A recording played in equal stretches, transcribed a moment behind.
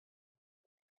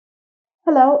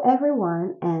Hello,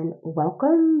 everyone, and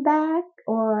welcome back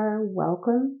or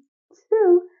welcome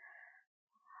to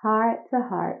Heart to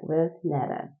Heart with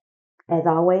Netta. As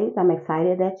always, I'm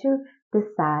excited that you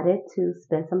decided to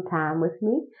spend some time with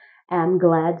me. I'm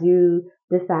glad you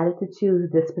decided to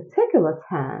choose this particular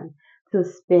time to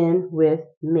spend with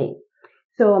me.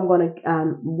 So I'm going to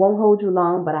won't hold you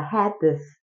long, but I had this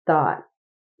thought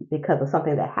because of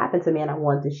something that happened to me, and I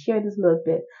wanted to share this little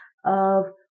bit of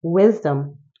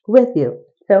wisdom with you.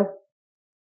 So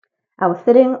I was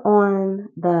sitting on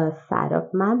the side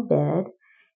of my bed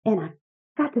and I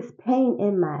got this pain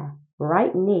in my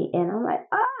right knee. And I'm like,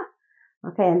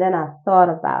 okay. And then I thought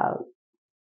about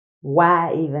why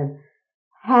I even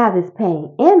have this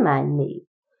pain in my knee.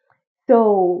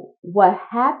 So what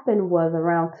happened was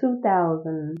around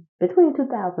 2000, between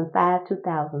 2005,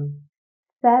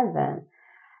 2007,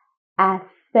 I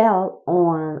fell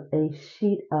on a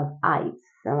sheet of ice.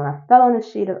 And when I fell on the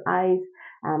sheet of ice,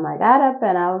 I got up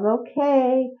and I was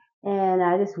okay. And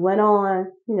I just went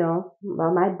on,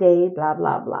 about my day, blah,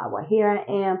 blah, blah. Well, here I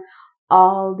am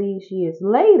all these years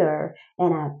later,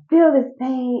 and I feel this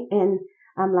pain. And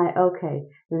I'm like, okay,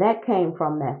 that came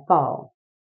from that fall,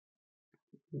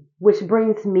 which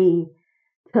brings me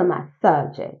to my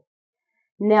subject.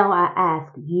 Now I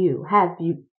ask you, have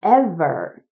you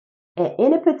ever at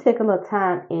any particular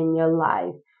time in your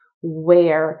life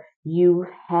where you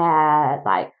had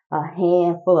like a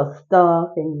handful of stuff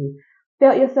and you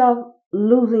felt yourself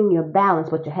losing your balance,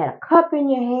 but you had a cup in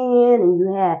your hand and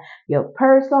you had your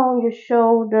purse on your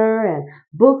shoulder and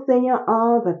books in your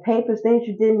arms and papers, things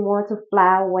you didn't want to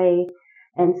fly away.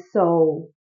 And so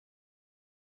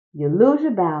you lose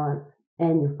your balance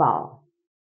and you fall.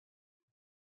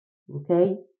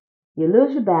 Okay? You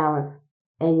lose your balance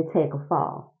and you take a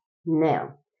fall.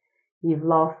 Now, you've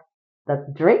lost the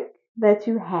drink that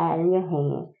you had in your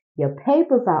hand. Your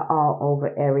papers are all over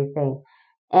everything.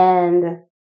 And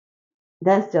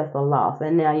that's just a loss.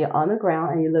 And now you're on the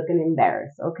ground and you're looking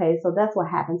embarrassed. Okay, so that's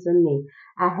what happened to me.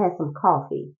 I had some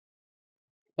coffee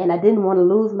and I didn't want to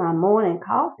lose my morning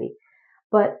coffee.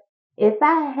 But if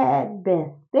I had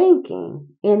been thinking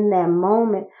in that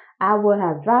moment, I would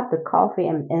have dropped the coffee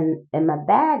in my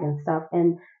bag and stuff,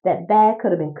 and that bag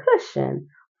could have been cushioned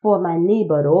for my knee.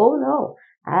 But oh no,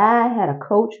 I had a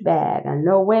Coach bag, and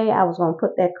no way I was going to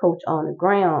put that Coach on the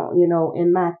ground,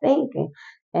 in my thinking.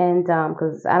 And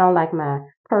because I don't like my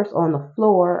purse on the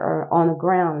floor or on the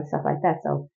ground and stuff like that.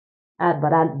 So,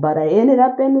 but I ended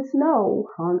up in the snow,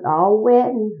 all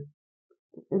wet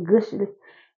and gushy,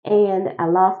 and I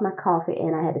lost my coffee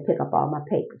and I had to pick up all my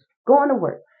papers going to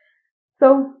work.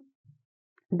 So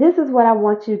this is what I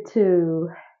want you to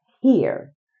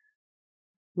hear.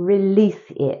 Release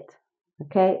it.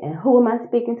 Okay. And who am I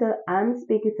speaking to? I'm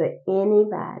speaking to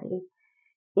anybody,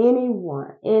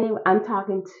 anyone, I'm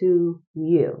talking to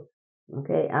you.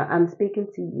 Okay. I'm speaking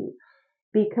to you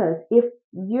because if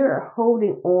you're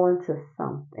holding on to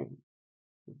something,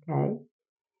 okay,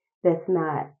 that's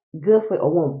not good for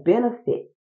or won't benefit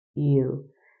you,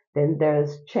 then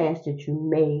there's a chance that you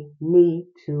may need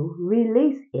to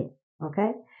release it.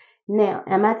 Okay. Now,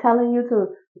 am I telling you to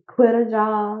quit a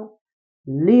job,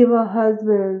 leave a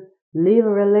husband, leave a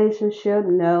relationship?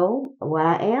 No. What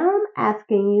I am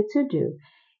asking you to do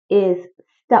is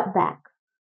step back.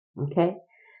 Okay.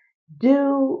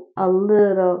 Do a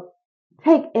little,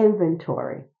 take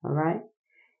inventory. All right.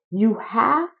 You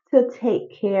have to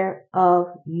take care of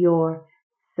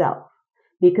yourself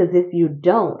because if you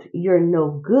don't, you're no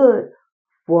good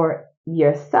for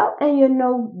yourself and you're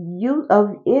no use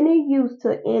of any use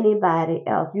to anybody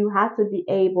else. You have to be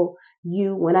able,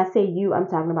 when I say you, I'm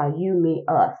talking about you, me,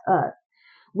 us.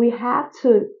 We have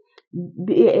to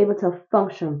be able to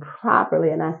function properly.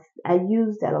 And I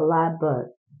use that a lot,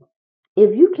 but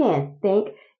if you can't think,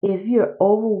 if you're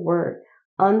overworked,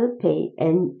 underpaid,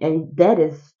 and that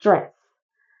is stress,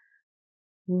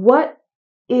 what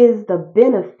is the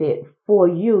benefit for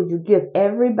you? You give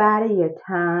everybody your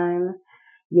time,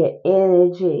 your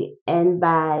energy, and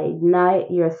by night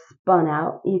you're spun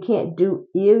out. You can't do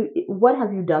you. What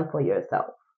have you done for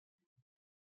yourself?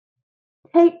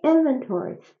 Take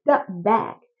inventory. Step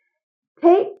back.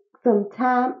 Take some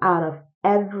time out of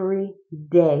every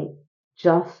day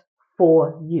just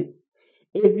for you.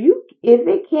 If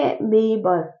it can't be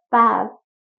but 5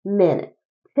 minutes,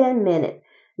 10 minutes,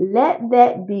 let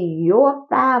that be your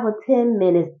 5 or 10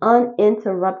 minutes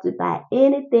uninterrupted by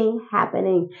anything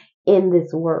happening in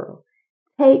this world.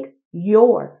 Take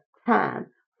your time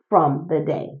from the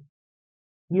day.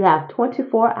 You have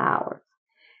 24 hours.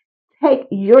 Take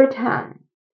your time.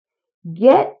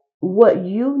 Get what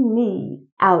you need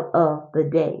out of the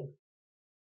day.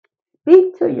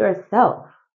 Speak to yourself,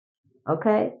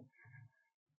 okay?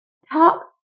 Talk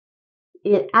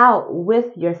it out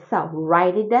with yourself.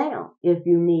 Write it down if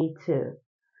you need to.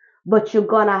 But you're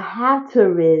going to have to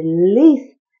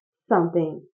release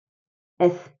something,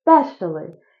 especially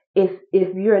if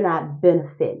you're not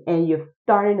benefiting and you're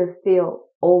starting to feel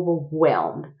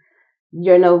overwhelmed.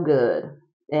 You're no good.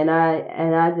 And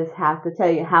I just have to tell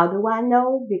you, how do I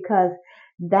know? Because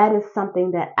that is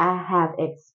something that I have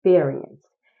experienced.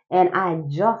 And I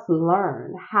just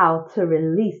learned how to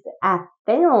release it. I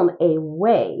found a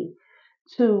way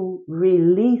to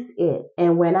release it.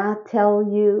 And when I tell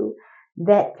you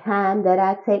that time that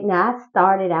I take, now I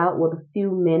started out with a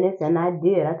few minutes and I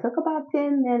did. I took about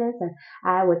 10 minutes and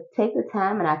I would take the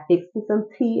time and I fixed me some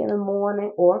tea in the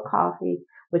morning or coffee,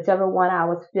 whichever one I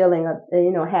was feeling,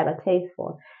 had a taste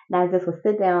for. And I just would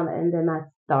sit down and then I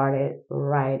started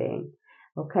writing.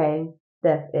 Okay.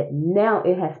 That's it. Now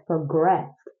it has progressed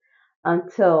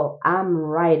until I'm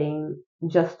writing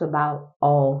just about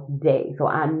all day. So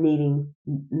I'm needing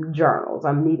journals.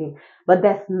 But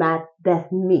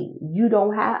that's me. You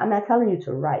don't have, I'm not telling you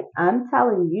to write. I'm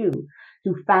telling you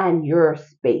to find your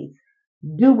space.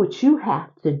 Do what you have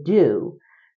to do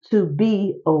to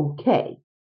be okay.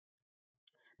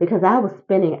 Because I was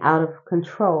spinning out of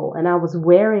control and I was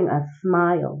wearing a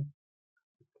smile.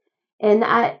 And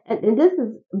this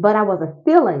is, but I wasn't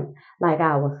feeling like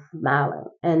I was smiling.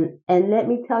 And let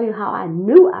me tell you how I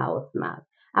knew I was smiling.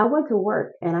 I went to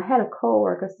work and I had a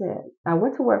coworker said, I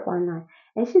went to work one night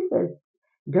and she says,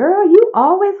 "Girl, you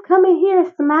always come in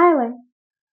here smiling."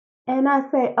 And I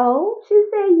say, "Oh," she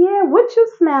said, "Yeah, what you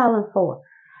smiling for?"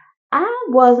 I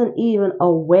wasn't even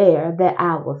aware that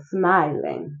I was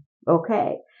smiling.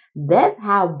 Okay. That's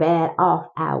how bad off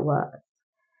I was.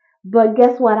 But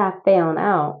guess what I found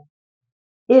out?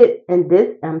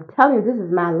 I'm telling you, this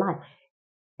is my life.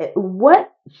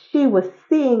 What she was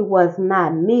seeing was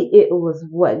not me, it was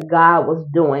what God was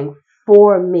doing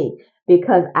for me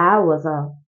because I was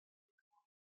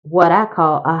what I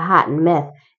call a hot mess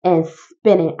and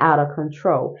spinning out of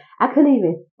control. I couldn't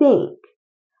even think.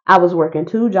 I was working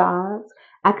two jobs.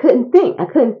 I couldn't think.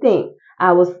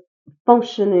 I was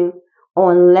functioning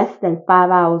on less than 5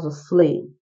 hours of sleep.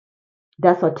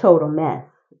 That's a total mess.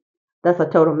 That's a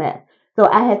total mess. So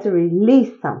I had to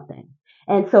release something.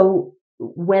 And so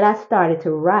when I started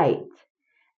to write,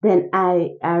 then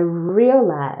I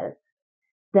realized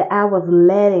that I was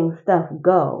letting stuff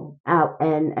go out.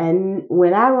 And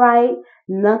when I write,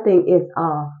 nothing is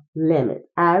off limits.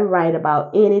 I write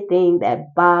about anything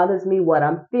that bothers me, what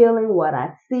I'm feeling, what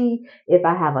I see. If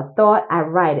I have a thought, I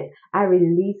write it. I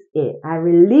release it. I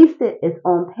release it. It's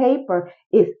on paper.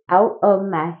 It's out of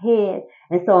my head.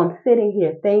 And so I'm sitting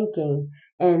here thinking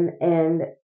and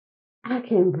I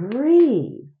can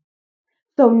breathe.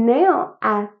 So now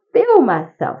I feel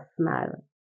myself smiling.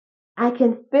 I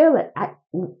can feel it.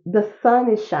 The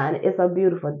sun is shining. It's a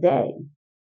beautiful day.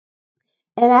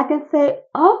 And I can say,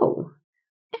 "Oh,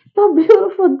 it's a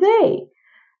beautiful day."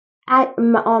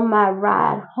 On my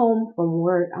ride home from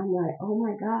work, I'm like, "Oh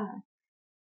my God,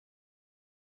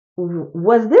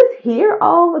 was this here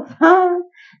all the time?"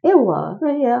 It was.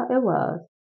 Yeah, it was.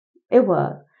 It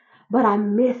was. But I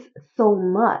miss so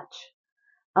much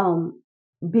um,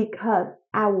 because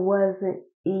I wasn't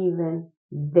even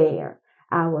there.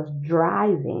 I was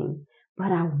driving,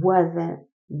 but I wasn't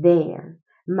there.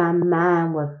 My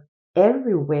mind was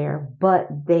everywhere but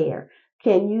there.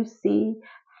 Can you see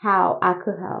how I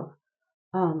could have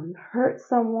hurt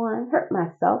someone, hurt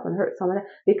myself, and hurt someone else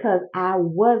because I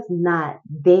was not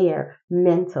there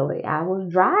mentally? I was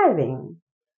driving,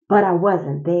 but I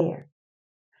wasn't there.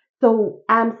 So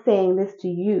I'm saying this to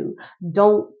you.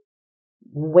 Don't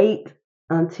wait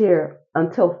until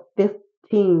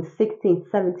 15, 16,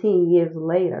 17 years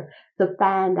later to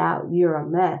find out you're a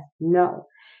mess. No.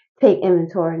 Take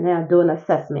inventory now, do an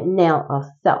assessment now of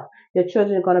self. Your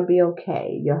children are going to be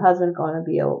okay. Your husband's going to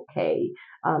be okay.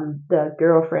 The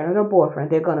girlfriend or the boyfriend,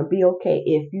 they're going to be okay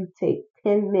if you take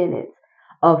 10 minutes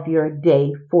of your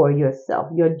day for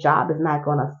yourself. Your job is not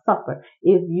going to suffer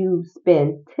if you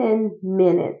spend 10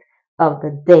 minutes of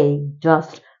the day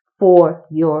just for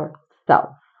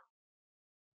yourself.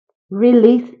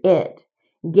 Release it,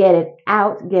 get it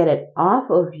out, get it off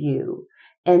of you,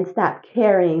 and stop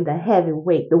carrying the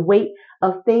weight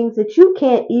of things that you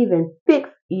can't even fix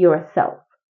yourself.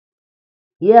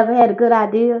 You ever had a good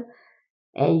idea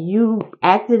and you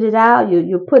acted it out,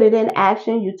 you put it in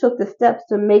action, you took the steps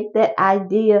to make that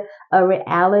idea a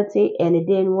reality and it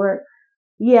didn't work?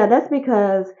 Yeah, that's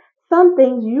because some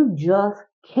things you just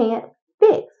can't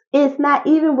fix. It's not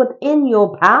even within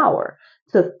your power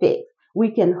to fix. We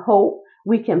can hope,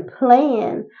 We can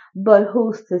plan, but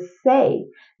who's to say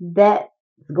that's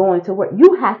going to work?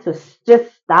 You have to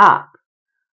just stop,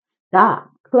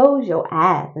 close your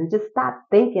eyes and just stop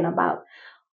thinking about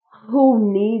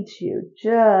who needs you.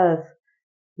 Just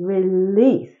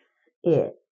release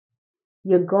it.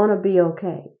 You're going to be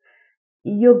okay.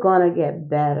 You're going to get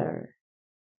better.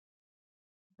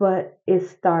 But it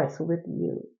starts with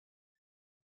you.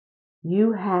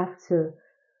 You have to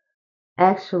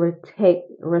actually take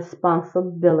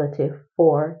responsibility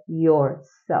for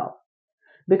yourself.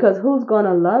 Because who's going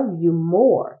to love you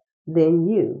more than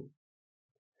you?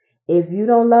 If you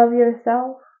don't love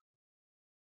yourself,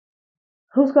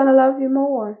 who's going to love you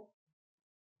more?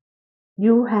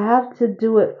 You have to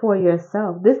do it for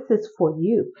yourself. This is for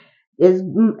you. As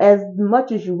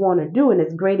much as you want to do and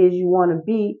as great as you want to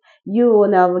be, you will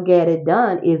never get it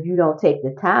done if you don't take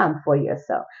the time for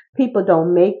yourself. People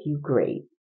don't make you great.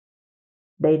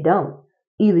 They don't.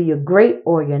 Either you're great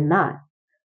or you're not.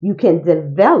 You can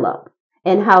develop.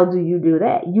 And how do you do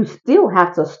that? You still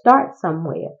have to start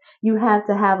somewhere. You have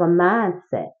to have a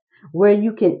mindset where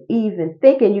you can even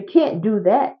think, and you can't do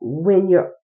that when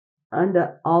you're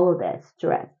under all of that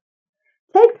stress.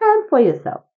 Take time for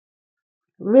yourself.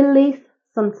 Release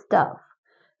some stuff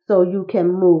so you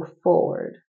can move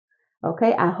forward.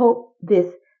 Okay, I hope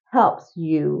this helps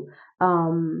you.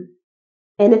 And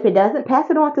if it doesn't, pass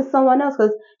it on to someone else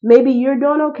because maybe you're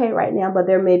doing okay right now, but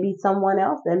there may be someone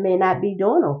else that may not be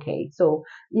doing okay. So,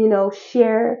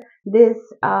 share this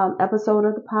episode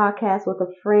of the podcast with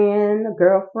a friend, a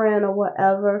girlfriend, or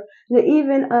whatever.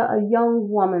 Even a young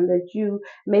woman that you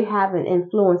may have an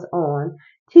influence on.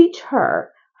 Teach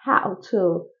her how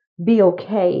to be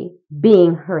okay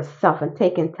being herself and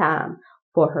taking time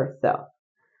for herself.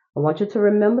 I want you to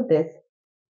remember this.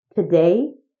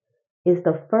 Today is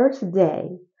the first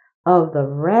day of the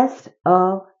rest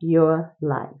of your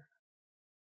life.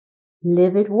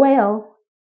 Live it well.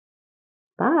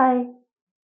 Bye.